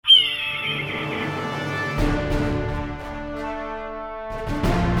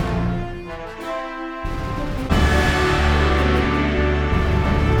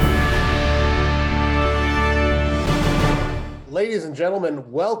ladies and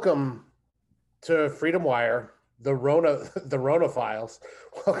gentlemen, welcome to Freedom Wire, the Rona Files.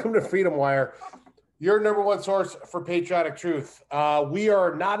 Welcome to Freedom Wire, your number one source for patriotic truth. We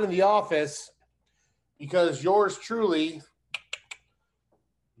are not in the office because yours truly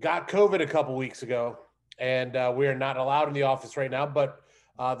got COVID a couple weeks ago, and we are not allowed in the office right now. But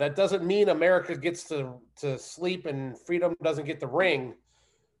that doesn't mean America gets to sleep and freedom doesn't get the ring.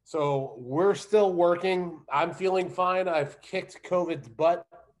 So we're still working. I'm feeling fine. I've kicked COVID's butt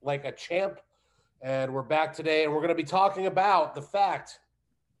like a champ, and we're back today. And we're going to be talking about the fact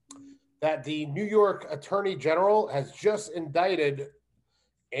that the New York Attorney General has just indicted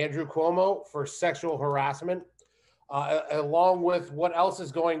Andrew Cuomo for sexual harassment, along with what else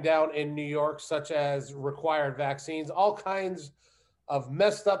is going down in New York, such as required vaccines, all kinds of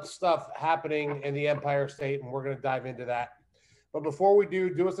messed up stuff happening in the Empire State, and we're going to dive into that. But before we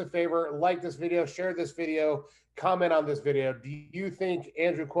do us a favor, like this video, share this video, comment on this video. Do you think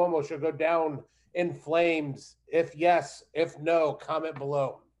Andrew Cuomo should go down in flames? If yes, if no, comment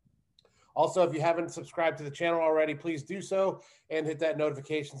below. Also, if you haven't subscribed to the channel already, please do so and hit that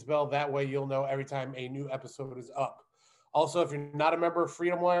notifications bell. That way you'll know every time a new episode is up. Also, if you're not a member of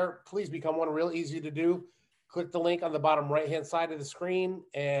Freedom Wire, please become one. Real easy to do. Click the link on the bottom right-hand side of the screen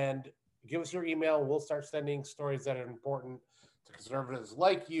and give us your email. We'll start sending stories that are important to conservatives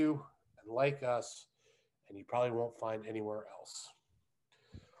like you and like us, and you probably won't find anywhere else.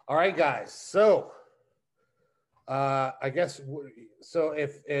 All right, guys. So I guess so.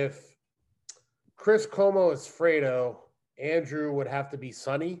 If Chris Cuomo is Fredo, Andrew would have to be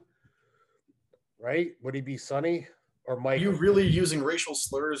Sonny, right? Would he be Sonny or Mike? Are you really using racial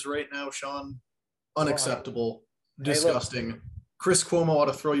slurs right now, Sean? Unacceptable. Disgusting. Hey, Chris Cuomo ought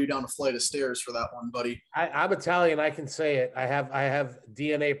to throw you down a flight of stairs for that one, buddy. I'm Italian. I can say it. I have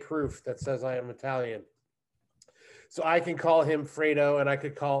DNA proof that says I am Italian. So I can call him Fredo, and I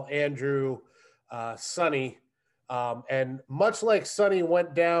could call Andrew Sonny. And much like Sonny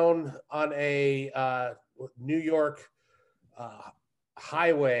went down on a New York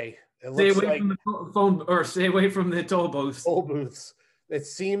highway, it stay looks away like from the phone, or stay away from the toll booths. Toll booths. It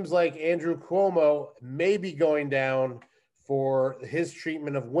seems like Andrew Cuomo may be going down for his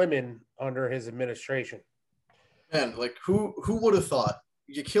treatment of women under his administration. Man, like who would have thought?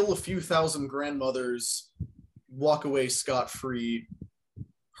 You kill a few thousand grandmothers, walk away scot-free,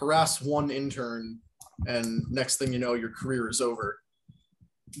 harass one intern, and next thing you know, your career is over.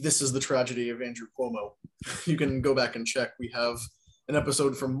 This is the tragedy of Andrew Cuomo. You can go back and check. We have an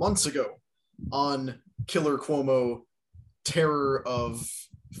episode from months ago on Killer Cuomo, terror of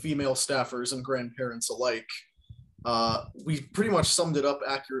female staffers and grandparents alike. We pretty much summed it up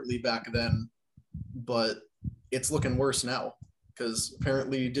accurately back then, but it's looking worse now because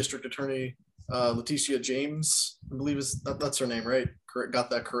apparently District Attorney Letitia James, I believe that's her name, right? Correct,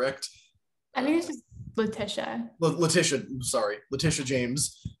 got that correct? I think it's just Letitia. Letitia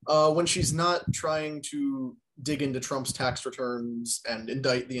James. When she's not trying to dig into Trump's tax returns and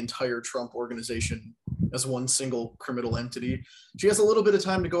indict the entire Trump organization as one single criminal entity, she has a little bit of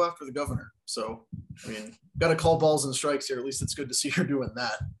time to go after the governor. So, I mean, got to call balls and strikes here. At least it's good to see her doing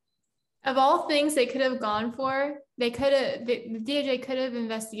that. Of all things they could have gone for, the DOJ could have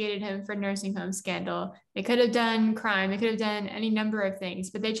investigated him for nursing home scandal. They could have done crime. They could have done any number of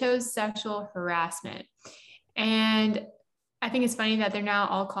things, but they chose sexual harassment. And I think it's funny that they're now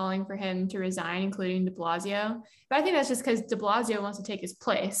all calling for him to resign, including de Blasio. But I think that's just because de Blasio wants to take his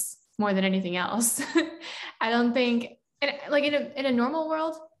place more than anything else. I don't think, like in a normal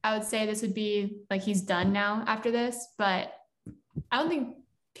world, I would say this would be like he's done now after this, but I don't think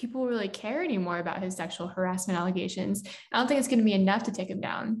people really care anymore about his sexual harassment allegations. I don't think it's going to be enough to take him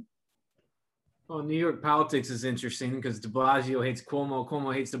down. Well, New York politics is interesting because de Blasio hates Cuomo,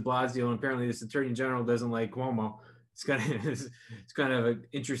 Cuomo hates de Blasio, and apparently this attorney general doesn't like Cuomo. It's kind of an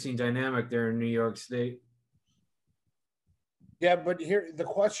interesting dynamic there in New York State. Yeah, but here the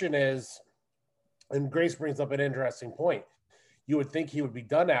question is, and Grace brings up an interesting point. You would think he would be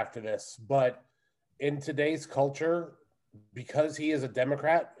done after this, but in today's culture, because he is a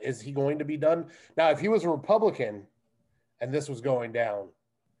Democrat, is he going to be done? Now, if he was a Republican and this was going down,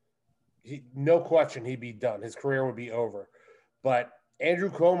 no question he'd be done. His career would be over. But Andrew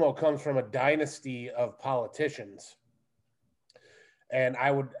Cuomo comes from a dynasty of politicians. And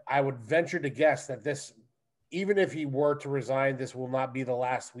I would venture to guess that this, even if he were to resign, this will not be the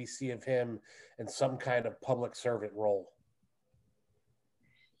last we see of him in some kind of public servant role.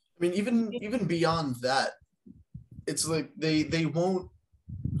 I mean, even beyond that, it's like they won't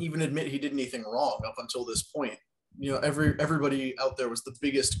even admit he did anything wrong up until this point. You know, everybody out there was the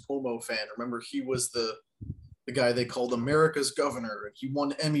biggest Cuomo fan. Remember, he was the the guy they called America's governor, and he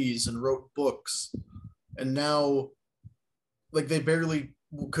won Emmys and wrote books. And now, like, they barely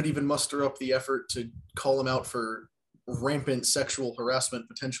could even muster up the effort to call him out for rampant sexual harassment,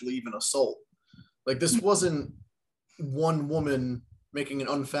 potentially even assault. Like, this wasn't one woman making an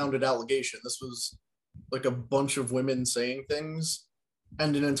unfounded allegation. This was like a bunch of women saying things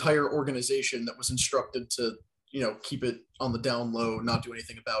and an entire organization that was instructed to, keep it on the down low, not do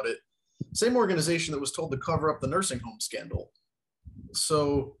anything about it. Same organization that was told to cover up the nursing home scandal.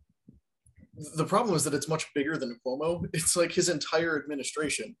 So the problem is that it's much bigger than Cuomo. It's like his entire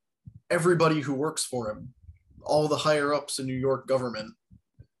administration, everybody who works for him, all the higher ups in New York government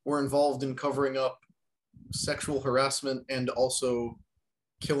were involved in covering up sexual harassment and also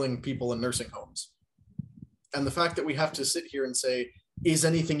killing people in nursing homes. And the fact that we have to sit here and say, is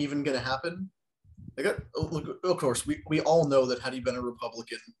anything even going to happen? Look, of course, we all know that had he been a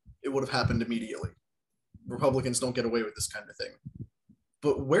Republican, it would have happened immediately. Republicans don't get away with this kind of thing.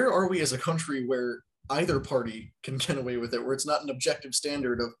 But where are we as a country where either party can get away with it, where it's not an objective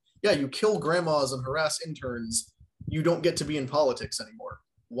standard of, yeah, you kill grandmas and harass interns, you don't get to be in politics anymore?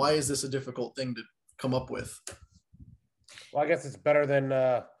 Why is this a difficult thing to come up with? Well, I guess it's better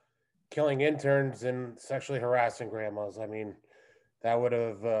than killing interns and sexually harassing grandmas. I mean,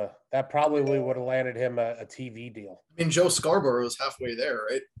 that probably would have landed him a TV deal. I mean, Joe Scarborough is halfway there,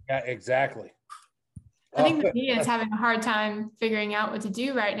 right? Yeah, exactly. I think the media is having a hard time figuring out what to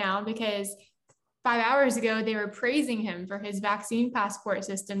do right now, because 5 hours ago they were praising him for his vaccine passport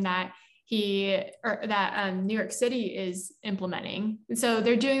system that New York City is implementing. And so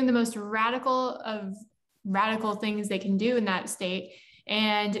they're doing the most radical of radical things they can do in that state.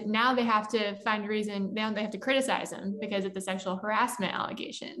 And now they have to find a reason. Now they have to criticize him because of the sexual harassment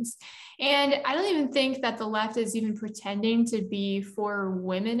allegations. And I don't even think that the left is even pretending to be for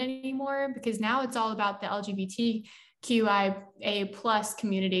women anymore, because now it's all about the LGBTQIA plus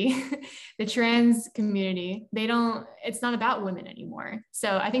community, the trans community. It's not about women anymore.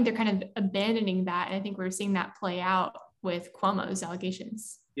 So I think they're kind of abandoning that. And I think we're seeing that play out with Cuomo's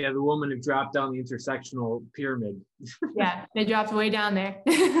allegations. Yeah, the woman who dropped down the intersectional pyramid. Yeah, they dropped way down there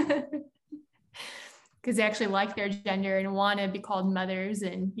because they actually like their gender and want to be called mothers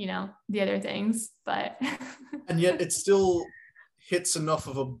and, the other things. But and yet it still hits enough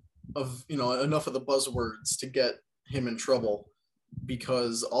of enough of the buzzwords to get him in trouble,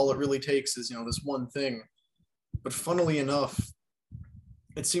 because all it really takes is, this one thing. But funnily enough,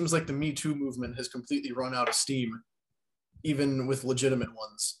 it seems like the Me Too movement has completely run out of steam, even with legitimate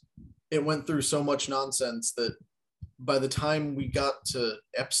ones. It went through so much nonsense that by the time we got to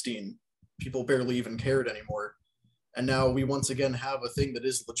Epstein, people barely even cared anymore. And now we once again have a thing that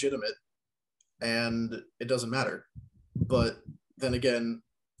is legitimate and it doesn't matter. But then again,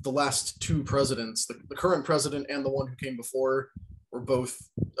 the last two presidents, the current president and the one who came before, were both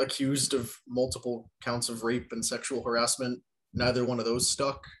accused of multiple counts of rape and sexual harassment. Neither one of those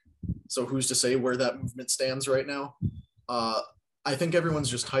stuck. So who's to say where that movement stands right now? I think everyone's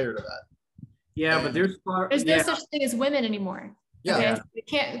just tired of that. Yeah, but there's no such thing as women anymore. Yeah, okay? They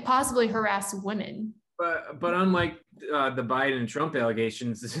can't possibly harass women. But unlike the Biden and Trump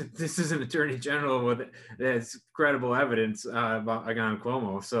allegations, this is an attorney general with that's credible evidence about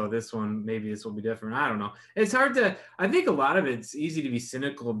Cuomo. So this will be different. I don't know. It's hard to. I think a lot of it's easy to be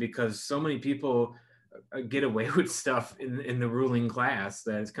cynical because so many people get away with stuff in the ruling class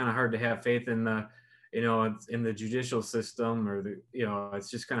that it's kind of hard to have faith in the. In the judicial system, or it's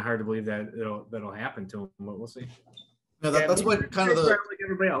just kind of hard to believe that that'll happen to him. But we'll see. Yeah, that's what kind of the like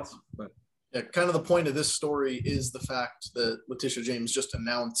everybody else. But yeah, kind of the point of this story is the fact that Letitia James just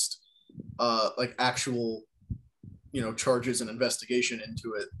announced like actual charges and investigation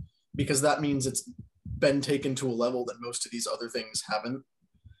into it, because that means it's been taken to a level that most of these other things haven't,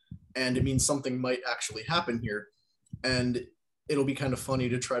 and it means something might actually happen here, and it'll be kind of funny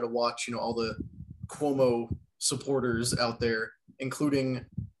to try to watch all the Cuomo supporters out there, including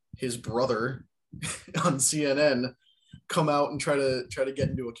his brother on CNN, come out and try to get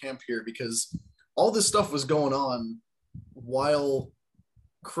into a camp here, because all this stuff was going on while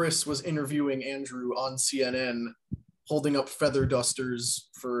Chris was interviewing Andrew on CNN, holding up feather dusters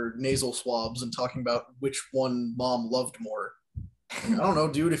for nasal swabs and talking about which one mom loved more. I don't know,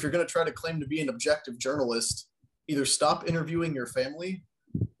 dude, if you're going to try to claim to be an objective journalist, either stop interviewing your family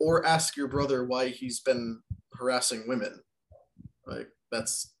or ask your brother why he's been harassing women. Like,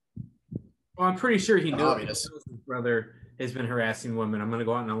 that's... Well, I'm pretty sure he knows obvious. His brother has been harassing women. I'm going to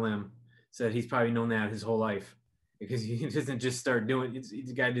go out on a limb. Said he's probably known that his whole life, because he doesn't just start doing it.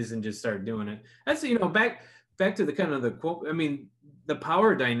 The guy doesn't just start doing it. That's, back back to the kind of the quote. I mean, the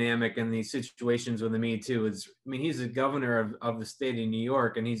power dynamic in these situations with the Me Too is, I mean, he's the governor of the state of New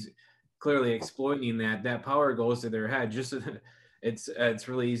York, and he's clearly exploiting that. That power goes to their head. Just it's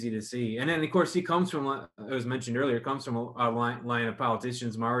really easy to see. And then of course he comes from, it was mentioned earlier, comes from a line of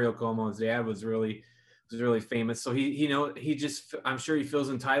politicians. Mario Cuomo's dad was really famous. So he just, I'm sure he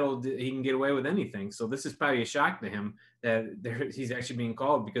feels entitled. He can get away with anything. So this is probably a shock to him that he's actually being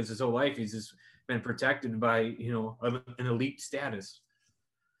called, because his whole life he's just been protected by, an elite status.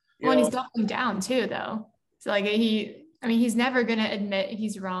 Well, and he's doubling down too, though. So like he's never going to admit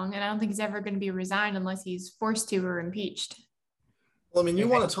he's wrong. And I don't think he's ever going to be resigned unless he's forced to or impeached. Well, I mean, you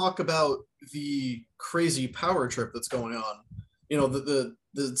want to talk about the crazy power trip that's going on.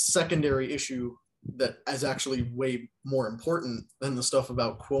 The secondary issue that is actually way more important than the stuff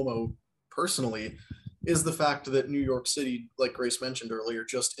about Cuomo personally is the fact that New York City, like Grace mentioned earlier,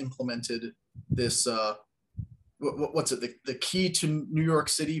 just implemented this, what's it, the key to New York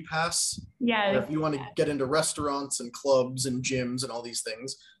City pass? Yeah. If you want to get into restaurants and clubs and gyms and all these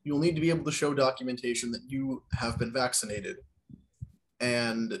things, you'll need to be able to show documentation that you have been vaccinated.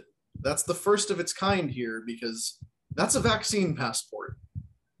 And that's the first of its kind here, because that's a vaccine passport.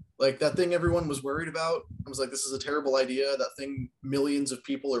 Like that thing everyone was worried about. I was like, this is a terrible idea. That thing millions of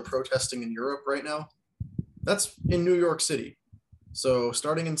people are protesting in Europe right now. That's in New York City. So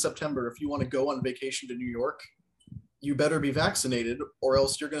starting in September, if you want to go on vacation to New York, you better be vaccinated, or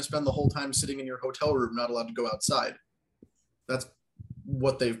else you're going to spend the whole time sitting in your hotel room, not allowed to go outside. That's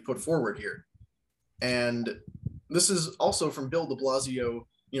what they've put forward here. And this is also from Bill de Blasio,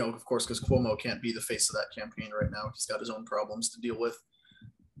 of course, because Cuomo can't be the face of that campaign right now. He's got his own problems to deal with.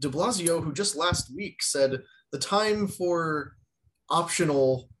 De Blasio, who just last week said the time for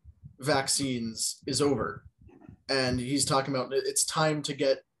optional vaccines is over. And he's talking about it's time to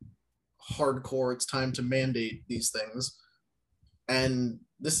get hardcore. It's time to mandate these things. And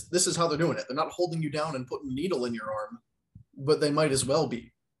this is how they're doing it. They're not holding you down and putting a needle in your arm, but they might as well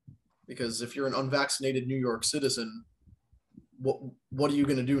be. Because if you're an unvaccinated New York citizen, what are you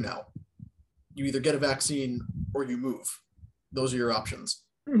going to do now? You either get a vaccine or you move. Those are your options.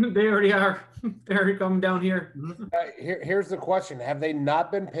 They already are. They're already coming down here. Here's the question. Have they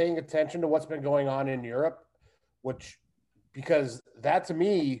not been paying attention to what's been going on in Europe? Because that to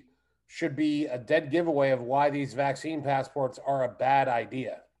me should be a dead giveaway of why these vaccine passports are a bad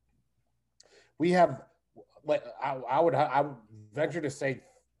idea. We have, I would venture to say,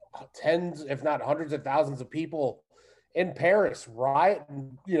 tens, if not hundreds of thousands of people in Paris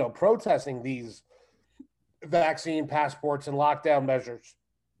protesting these vaccine passports and lockdown measures.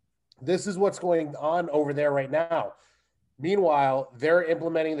 This is what's going on over there right now. Meanwhile, they're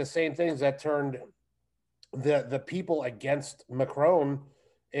implementing the same things that turned the people against Macron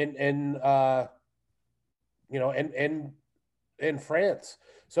in France.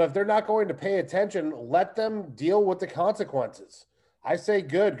 So if they're not going to pay attention, let them deal with the consequences. I say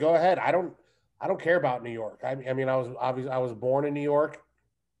good, go ahead. I don't care about New York. I mean, I was born in New York,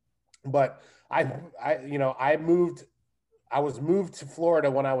 but I was moved to Florida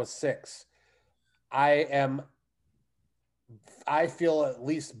when I was 6. I feel at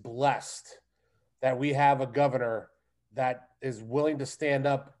least blessed that we have a governor that is willing to stand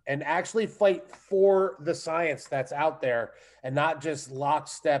up and actually fight for the science that's out there and not just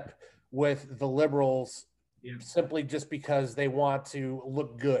lockstep with the liberals simply just because they want to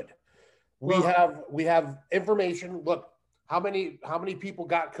look good. We have information. Look, how many people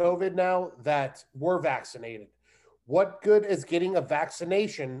got COVID now that were vaccinated? What good is getting a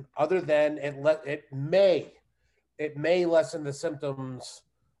vaccination other than it may lessen the symptoms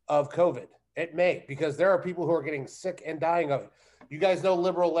of COVID? It may, because there are people who are getting sick and dying of it. You guys know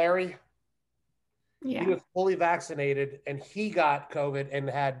Liberal Larry? Yeah. He was fully vaccinated and he got COVID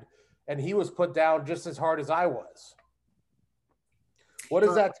and he was put down just as hard as I was. What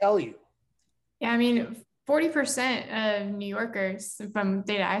does that tell you? Yeah, I mean, 40% of New Yorkers, from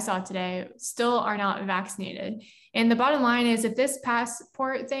data I saw today, still are not vaccinated. And the bottom line is, if this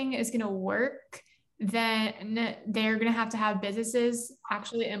passport thing is going to work, then they're going to have businesses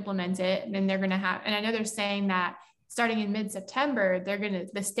actually implement it. And then they're going to have, and I know they're saying that starting in mid-September,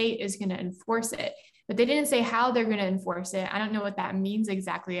 the state is going to enforce it, but they didn't say how they're going to enforce it. I don't know what that means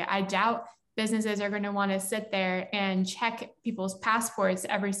exactly. I doubt businesses are going to want to sit there and check people's passports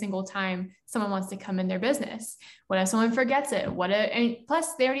every single time someone wants to come in their business. What if someone forgets it? And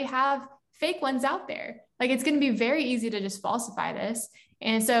plus they already have fake ones out there. Like, it's going to be very easy to just falsify this.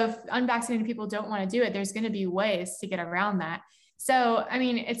 And so if unvaccinated people don't want to do it, there's going to be ways to get around that. So, I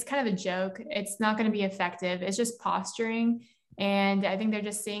mean, it's kind of a joke. It's not going to be effective. It's just posturing. And I think they're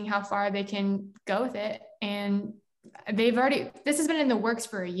just seeing how far they can go with it. And this has been in the works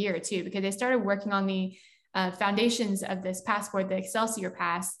for a year too, because they started working on the foundations of this passport, the Excelsior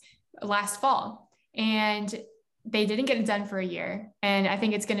Pass, last fall. And they didn't get it done for a year. And I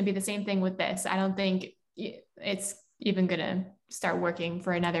think it's going to be the same thing with this. I don't think it's even going to start working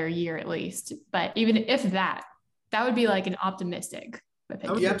for another year at least. But even if that would be like an optimistic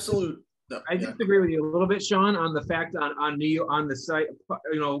opinion. The absolute. No, I disagree with you a little bit, Sean, on the fact on the site,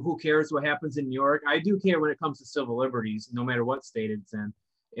 who cares what happens in New York? I do care when it comes to civil liberties, no matter what state it's in.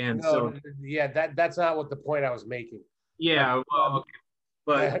 And that's not what the point I was making. Yeah, well, okay.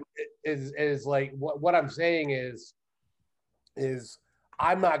 But is like what I'm saying is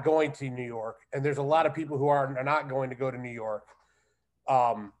I'm not going to New York, and there's a lot of people who are not going to go to New York.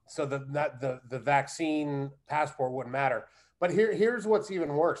 So the vaccine passport wouldn't matter. But here's what's even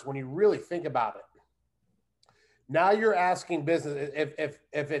worse when you really think about it. Now you're asking business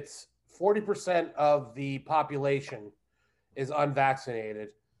if it's 40% of the population is unvaccinated,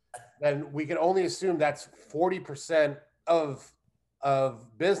 then we can only assume that's 40% of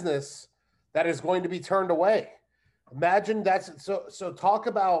business that is going to be turned away. Imagine that's so talk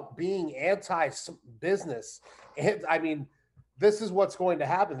about being anti-business. And I mean, this is what's going to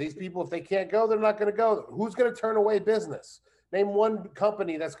happen. These people, if they can't go, they're not going to go. Who's going to turn away business? Name one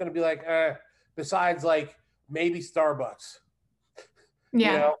company that's going to be like, besides like maybe Starbucks.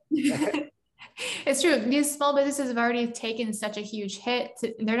 Yeah. You know? It's true. These small businesses have already taken such a huge hit.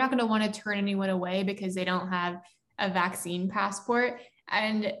 They're not going to want to turn anyone away because they don't have a vaccine passport.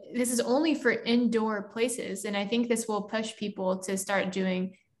 And this is only for indoor places. And I think this will push people to start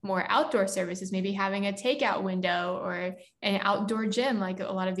doing more outdoor services, maybe having a takeout window or an outdoor gym like a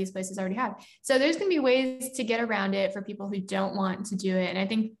lot of these places already have. So there's going to be ways to get around it for people who don't want to do it. And I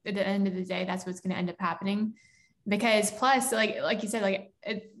think at the end of the day, that's what's going to end up happening. Because plus, like you said,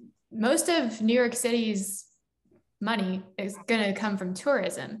 most of New York City's money is going to come from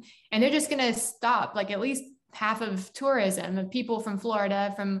tourism. And they're just going to stop at least half of tourism of people from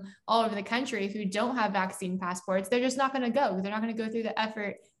Florida, from all over the country who don't have vaccine passports. They're just not going to go. They're not going to go through the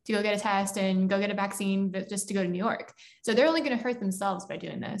effort to go get a test and go get a vaccine, but just to go to New York. So they're only going to hurt themselves by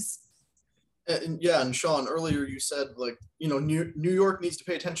doing this. And Sean, earlier you said New York needs to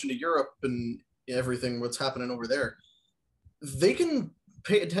pay attention to Europe and everything, what's happening over there. They can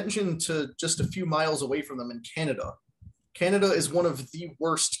pay attention to just a few miles away from them in Canada. Canada is one of the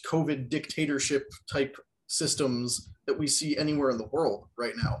worst COVID dictatorship type systems that we see anywhere in the world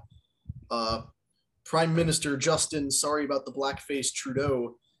right now. Prime Minister Justin, sorry about the blackface,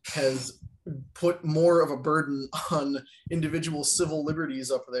 Trudeau, has put more of a burden on individual civil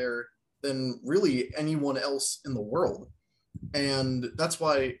liberties up there than really anyone else in the world. And that's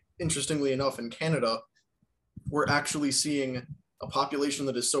why, interestingly enough, in Canada, we're actually seeing a population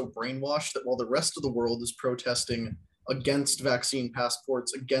that is so brainwashed that while the rest of the world is protesting against vaccine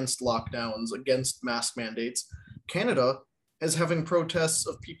passports, against lockdowns, against mask mandates, Canada is having protests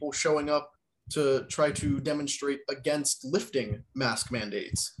of people showing up to try to demonstrate against lifting mask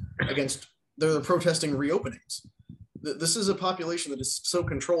mandates, they're protesting reopenings. This is a population that is so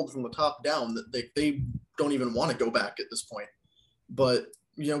controlled from the top down that they don't even want to go back at this point. But,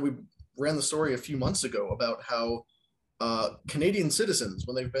 we ran the story a few months ago about how Canadian citizens,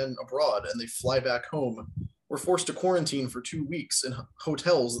 when they've been abroad and they fly back home, were forced to quarantine for 2 weeks in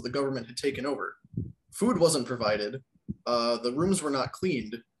hotels that the government had taken over. Food wasn't provided, the rooms were not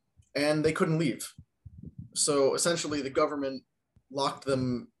cleaned, and they couldn't leave. So essentially the government locked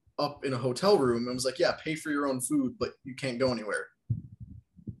them up in a hotel room and was like, yeah, pay for your own food, but you can't go anywhere.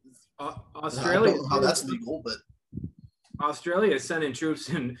 Australia, I don't know how that's legal, but Australia is sending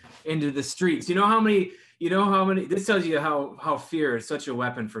troops into the streets. You know how many, this tells you how fear is such a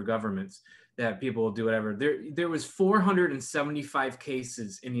weapon for governments, that people will do whatever. There was 475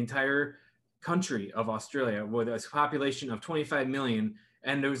 cases in the entire country of Australia with a population of 25 million.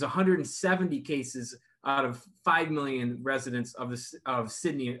 And there was 170 cases out of 5 million residents of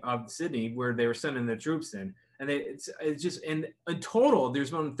Sydney, where they were sending the troops in. And it's just, and in total,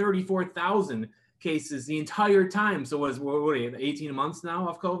 there's more than 34,000 cases the entire time. So what are you, 18 months now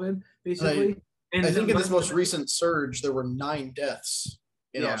of COVID, basically? I think in this most recent surge, there were 9 deaths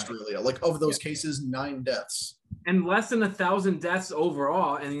in Australia. Of those cases, 9 deaths. And less than 1,000 deaths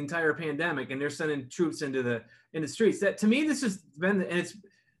overall in the entire pandemic, and they're sending troops into the streets. That, to me, this has been, and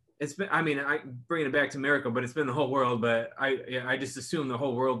it's been. I mean, I bring it back to America, but it's been the whole world. But I just assume the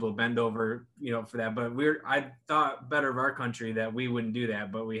whole world will bend over, for that. But I thought better of our country that we wouldn't do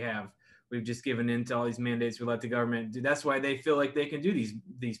that, but we have. We've just given in to all these mandates. We let the government do. That's why they feel like they can do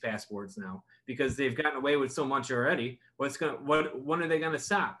these passports now, because they've gotten away with so much already. When are they going to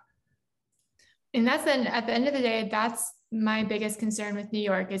stop? And that's then at the end of the day, that's my biggest concern with New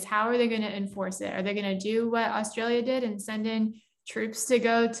York is how are they going to enforce it? Are they going to do what Australia did and send in troops to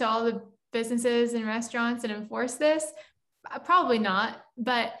go to all the businesses and restaurants and enforce this? Probably not,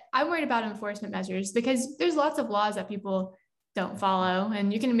 but I'm worried about enforcement measures because there's lots of laws that people don't follow,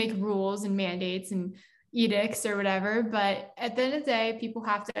 and you can make rules and mandates and edicts or whatever, but at the end of the day, people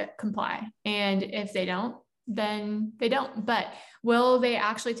have to comply. And if they don't, then they don't. But will they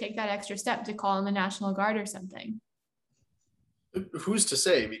actually take that extra step to call in the National Guard or something? Who's to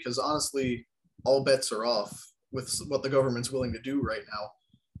say? Because honestly, all bets are off with what the government's willing to do right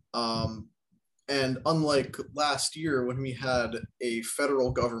now. And unlike last year when we had a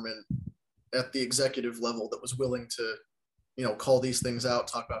federal government at the executive level that was willing to, call these things out,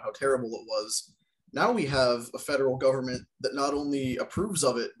 talk about how terrible it was, now we have a federal government that not only approves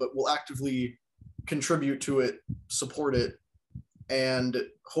of it, but will actively contribute to it, support it, and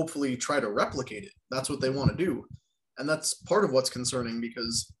hopefully try to replicate it. That's what they want to do. And that's part of what's concerning,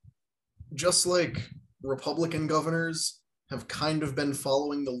 because just like Republican governors have kind of been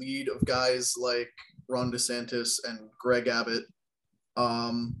following the lead of guys like Ron DeSantis and Greg Abbott,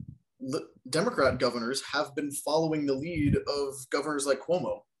 Democrat governors have been following the lead of governors like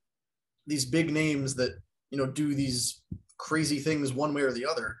Cuomo. These big names that, do these crazy things one way or the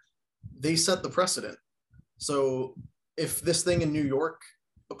other, they set the precedent. So if this thing in New York,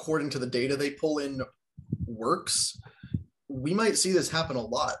 according to the data they pull in, works, we might see this happen a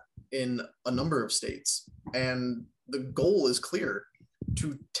lot in a number of states. And the goal is clear: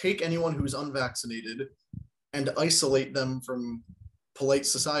 to take anyone who's unvaccinated and isolate them from polite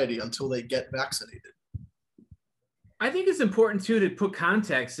society until they get vaccinated. I think it's important too to put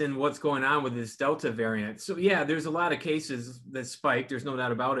context in what's going on with this Delta variant. So yeah, there's a lot of cases that spiked. There's no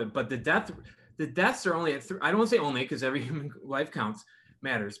doubt about it. But the deaths are only at I don't want to say only, because every human life counts,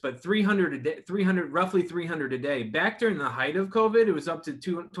 matters, but 300 a day, roughly 300 a day. Back during the height of COVID, it was up to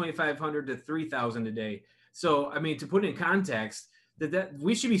 2,500 to 3,000 a day. So I mean, to put it in context, that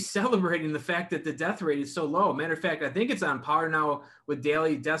we should be celebrating the fact that the death rate is so low. Matter of fact, I think it's on par now with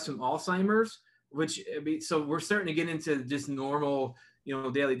daily deaths from Alzheimer's, which, so we're starting to get into just normal,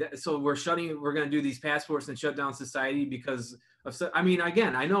 daily death. So we're going to do these passports and shut down society because of,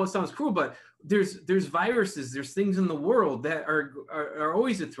 again, I know it sounds cruel, but there's viruses, there's things in the world that are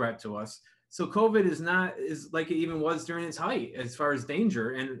always a threat to us. So COVID is like it even was during its height as far as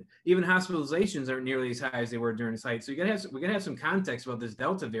danger, and even hospitalizations aren't nearly as high as they were during its height. So we gotta have some context about this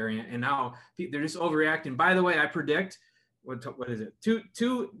Delta variant and how they're just overreacting. By the way, I predict what is it?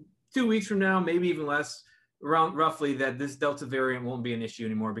 Two weeks from now, maybe even less, around roughly, that this Delta variant won't be an issue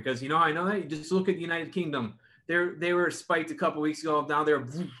anymore, because I know that you just look at the United Kingdom. They were spiked a couple weeks ago. Now they're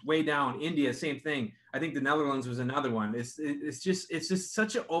way down. India, same thing. I think the Netherlands was another one. It's just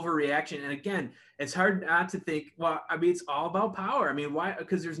such an overreaction. And again, it's hard not to think, well, it's all about power. Why?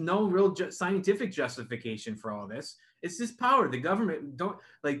 Because there's no real scientific justification for all this. It's just power. The government don't,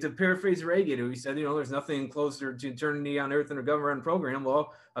 like, to paraphrase Reagan, who said, there's nothing closer to eternity on earth than a government program.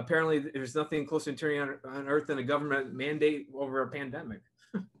 Well, apparently there's nothing closer to eternity on earth than a government mandate over a pandemic.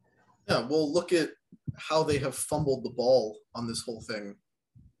 Yeah, well, look at how they have fumbled the ball on this whole thing.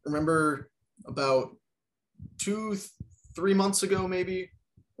 Remember about 2-3 months ago, maybe,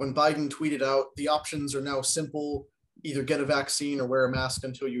 when Biden tweeted out, the options are now simple: either get a vaccine or wear a mask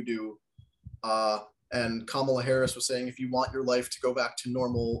until you do. And Kamala Harris was saying, if you want your life to go back to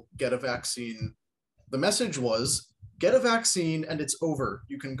normal, get a vaccine. The message was, get a vaccine and it's over.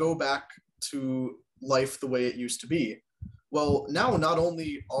 You can go back to life the way it used to be. Well, now not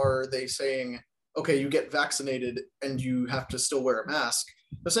only are they saying, okay, you get vaccinated and you have to still wear a mask,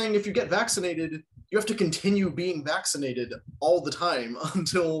 they're saying if you get vaccinated, you have to continue being vaccinated all the time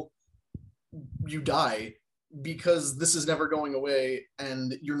until you die, because this is never going away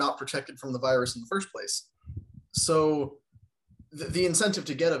and you're not protected from the virus in the first place. So the incentive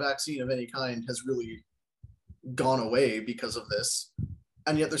to get a vaccine of any kind has really gone away because of this.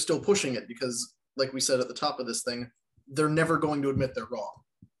 And yet they're still pushing it because, like we said at the top of this thing, they're never going to admit they're wrong.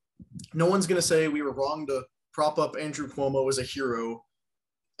 No one's going to say we were wrong to prop up Andrew Cuomo as a hero,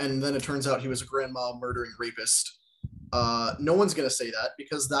 and then it turns out he was a grandma murdering rapist. No one's going to say that,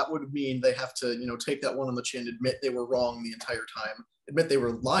 because that would mean they have to, take that one on the chin, admit they were wrong the entire time, admit they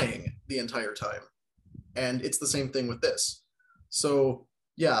were lying the entire time. And it's the same thing with this. So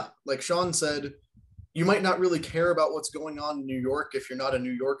yeah, like Sean said, you might not really care about what's going on in New York if you're not a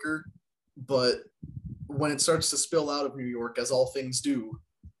New Yorker, but when it starts to spill out of New York, as all things do,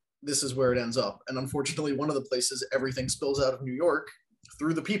 this is where it ends up. And unfortunately, one of the places everything spills out of New York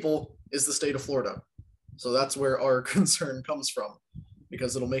through the people is the state of Florida. So that's where our concern comes from.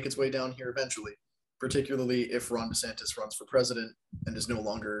 because it'll make its way down here eventually, particularly if Ron DeSantis runs for president and is no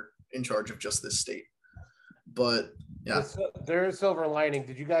longer in charge of just this state. But yeah, there is silver lining.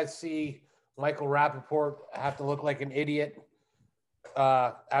 Did you guys see Michael Rappaport have to look like an idiot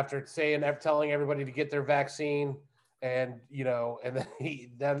after telling everybody to get their vaccine, and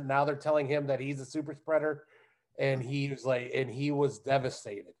then now they're telling him that he's a super spreader, and he was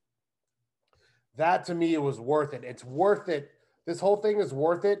devastated. That to me, it was worth it. It's worth it. This whole thing is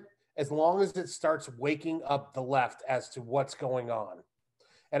worth it as long as it starts waking up the left as to what's going on.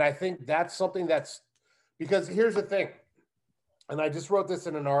 And I think that's something because here's the thing, and I just wrote this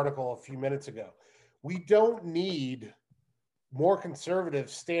in an article a few minutes ago. We don't need more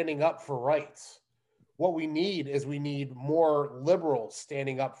conservatives standing up for rights. What we need more liberals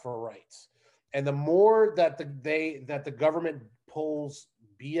standing up for rights. And the more that the government pulls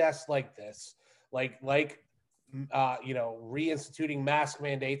BS like this, like reinstituting mask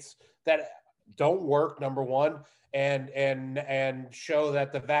mandates that don't work, number one, and show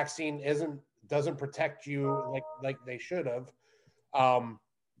that the vaccine doesn't protect you like they should have.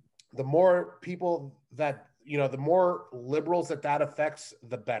 The more people that the more liberals that affects,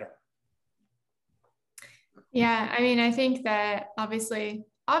 the better. Yeah, I mean, I think that obviously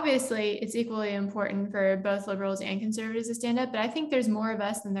it's equally important for both liberals and conservatives to stand up, but I think there's more of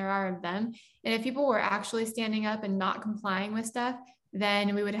us than there are of them. And if people were actually standing up and not complying with stuff,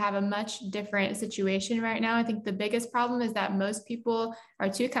 then we would have a much different situation right now. I think the biggest problem is that most people are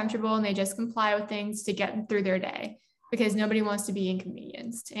too comfortable and they just comply with things to get through their day because nobody wants to be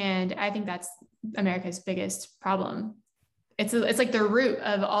inconvenienced. And I think that's America's biggest problem. It's like the root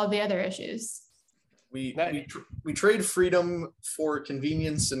of all the other issues. We trade freedom for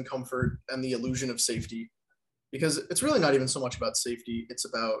convenience and comfort and the illusion of safety, because it's really not even so much about safety. It's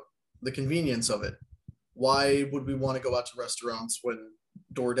about the convenience of it. Why would we want to go out to restaurants when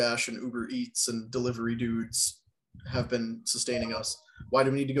DoorDash and Uber Eats and delivery dudes have been sustaining us? Why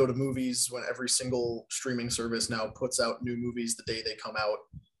do we need to go to movies when every single streaming service now puts out new movies the day they come out?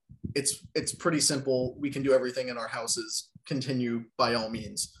 It's pretty simple. We can do everything in our houses. Continue by all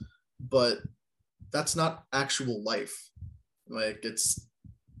means. But that's not actual life. Like it's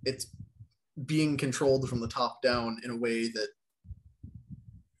being controlled from the top down in a way that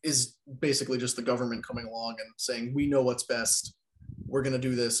is basically just the government coming along and saying, we know what's best. We're going to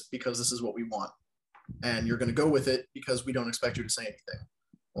do this because this is what we want. And you're going to go with it because we don't expect you to say anything.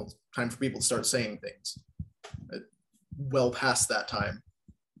 Well, it's time for people to start saying things. Well past that time.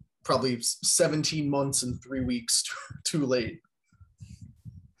 Probably 17 months and 3 weeks too late.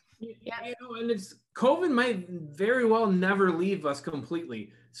 Yeah, and COVID might very well never leave us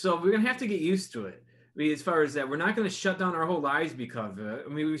completely. So we're going to have to get used to it. I mean, as far as that, we're not going to shut down our whole lives because of it. I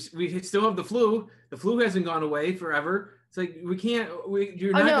mean, we still have the flu. The flu hasn't gone away forever. It's like we can't.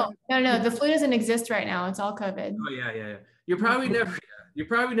 No. The flu doesn't exist right now. It's all COVID. Oh yeah. You're probably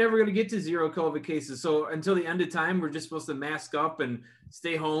never going to get to zero COVID cases. So until the end of time, we're just supposed to mask up and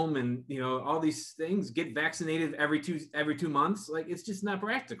stay home and all these things. Get vaccinated every two months. Like it's just not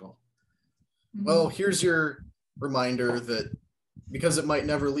practical. Well, here's your reminder that because it might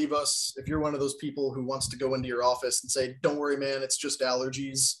never leave us, if you're one of those people who wants to go into your office and say, don't worry, man, it's just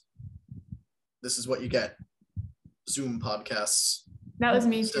allergies, this is what you get. Zoom podcasts. That was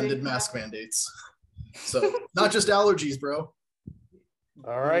me. Extended mask mandates. So not just allergies, bro.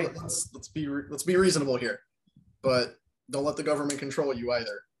 All right. Let's be reasonable here. But don't let the government control you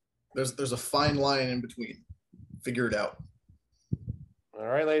either. There's a fine line in between. Figure it out. All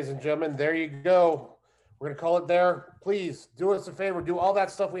right, ladies and gentlemen, there you go. We're going to call it there. Please do us a favor. Do all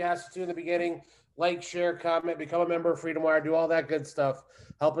that stuff we asked you to in the beginning. Like, share, comment, become a member of Freedom Wire. Do all that good stuff.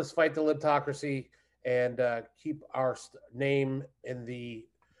 Help us fight the libtocracy and keep our name in the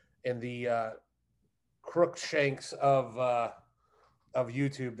crookshanks of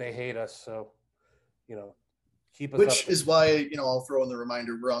YouTube. They hate us. So, keep us Which up. is why, I'll throw in the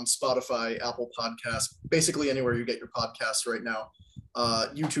reminder. We're on Spotify, Apple Podcasts, basically anywhere you get your podcasts right now.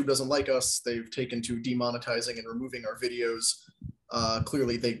 YouTube doesn't like us. They've taken to demonetizing and removing our videos.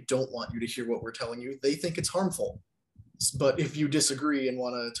 Clearly, they don't want you to hear what we're telling you. They think it's harmful. But if you disagree and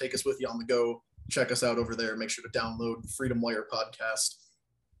want to take us with you on the go, check us out over there. Make sure to download Freedom Wire podcast,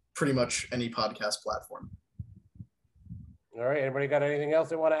 pretty much any podcast platform. All right. Anybody got anything else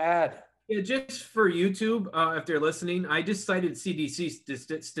they want to add? Yeah, just for YouTube, if they're listening, I just cited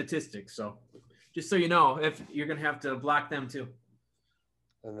CDC statistics. So just so you know, if you're going to have to block them too.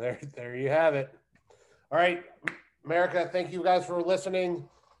 And there you have it. All right, America, thank you guys for listening.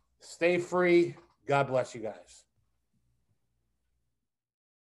 Stay free. God bless you guys.